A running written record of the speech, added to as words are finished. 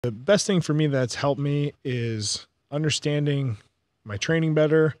The best thing for me that's helped me is understanding my training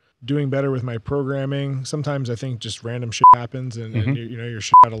better, doing better with my programming. Sometimes I think just random shit happens and you're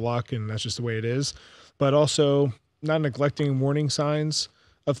shit out of luck and that's just the way it is. But also not neglecting warning signs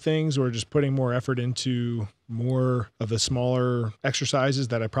of things or just putting more effort into more of the smaller exercises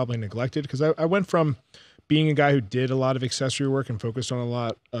that I probably neglected. Because I went from being a guy who did a lot of accessory work and focused on a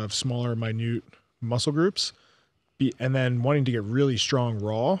lot of smaller, minute muscle groups, and then wanting to get really strong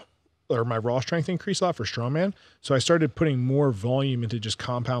raw, or my raw strength increased a lot for strongman. So I started putting more volume into just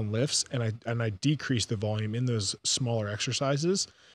compound lifts, and I decreased the volume in those smaller exercises.